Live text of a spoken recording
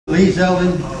Lee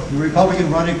Zeldin, the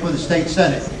Republican running for the state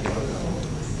Senate.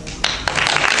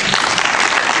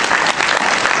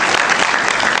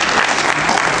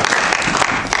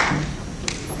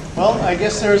 Well, I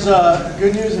guess there's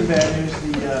good news and bad news.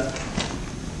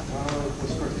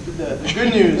 The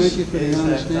good news is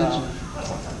that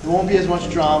there won't be as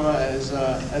much drama as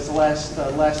the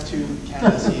last two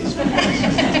candidacies.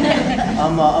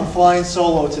 I'm flying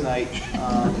solo tonight.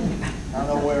 I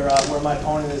don't know where my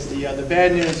opponent is. The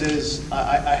bad news is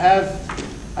I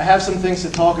have some things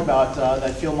to talk about that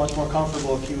I feel much more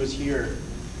comfortable if he was here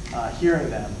hearing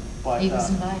them. But he was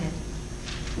invited.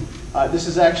 This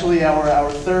is actually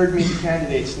our third Meet the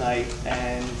Candidates night,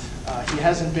 and he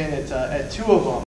hasn't been at two of them.